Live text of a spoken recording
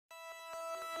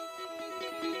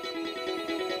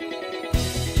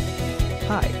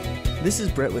Hi, this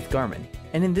is Brett with Garmin,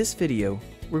 and in this video,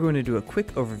 we're going to do a quick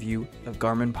overview of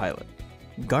Garmin Pilot.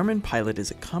 Garmin Pilot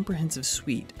is a comprehensive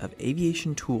suite of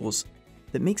aviation tools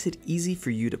that makes it easy for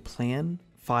you to plan,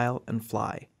 file, and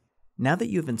fly. Now that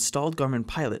you have installed Garmin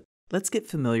Pilot, let's get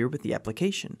familiar with the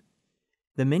application.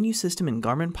 The menu system in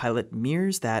Garmin Pilot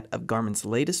mirrors that of Garmin's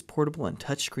latest portable and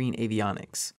touchscreen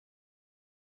avionics.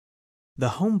 The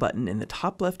Home button in the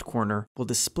top left corner will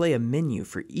display a menu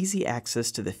for easy access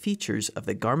to the features of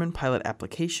the Garmin Pilot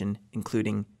application,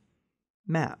 including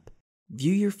Map.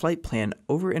 View your flight plan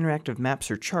over interactive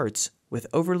maps or charts with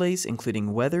overlays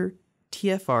including weather,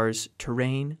 TFRs,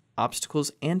 terrain,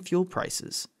 obstacles, and fuel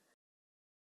prices.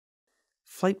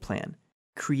 Flight Plan.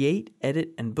 Create,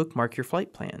 edit, and bookmark your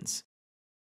flight plans.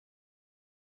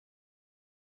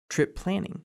 Trip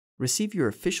Planning. Receive your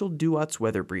official DUATS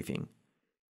weather briefing.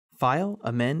 File,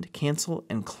 amend, cancel,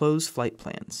 and close flight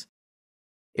plans.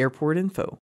 Airport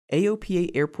Info.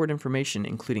 AOPA airport information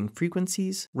including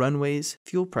frequencies, runways,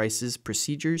 fuel prices,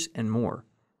 procedures, and more.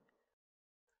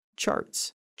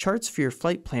 Charts. Charts for your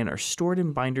flight plan are stored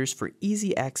in binders for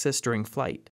easy access during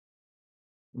flight.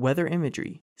 Weather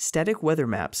Imagery. Static weather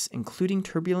maps including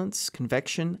turbulence,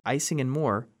 convection, icing, and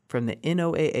more from the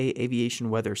NOAA Aviation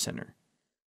Weather Center.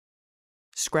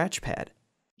 Scratchpad.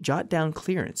 Jot down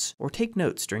clearance or take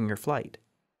notes during your flight.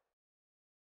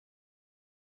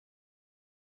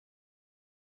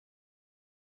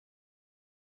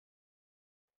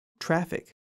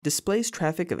 Traffic. Displays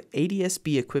traffic of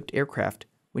ADS-B equipped aircraft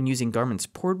when using Garmin's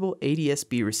portable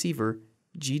ADS-B receiver,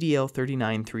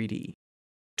 GDL39 3D.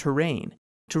 Terrain.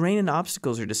 Terrain and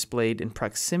obstacles are displayed in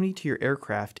proximity to your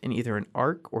aircraft in either an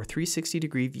arc or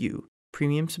 360-degree view.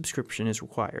 Premium subscription is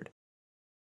required.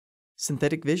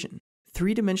 Synthetic Vision.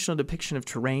 Three-dimensional depiction of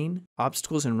terrain,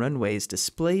 obstacles, and runways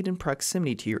displayed in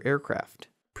proximity to your aircraft.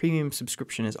 Premium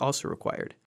subscription is also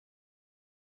required.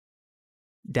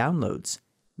 Downloads.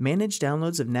 Manage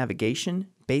downloads of navigation,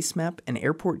 base map, and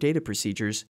airport data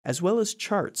procedures, as well as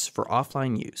charts for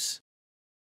offline use.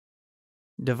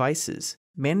 Devices.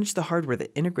 Manage the hardware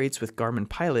that integrates with Garmin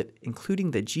Pilot, including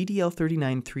the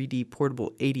GDL39 3D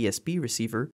portable ADS-B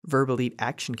receiver, Verb Elite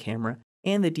action camera,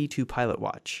 and the D2 Pilot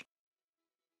Watch.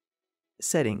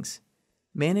 Settings.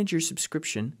 Manage your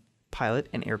subscription, pilot,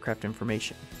 and aircraft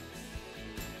information.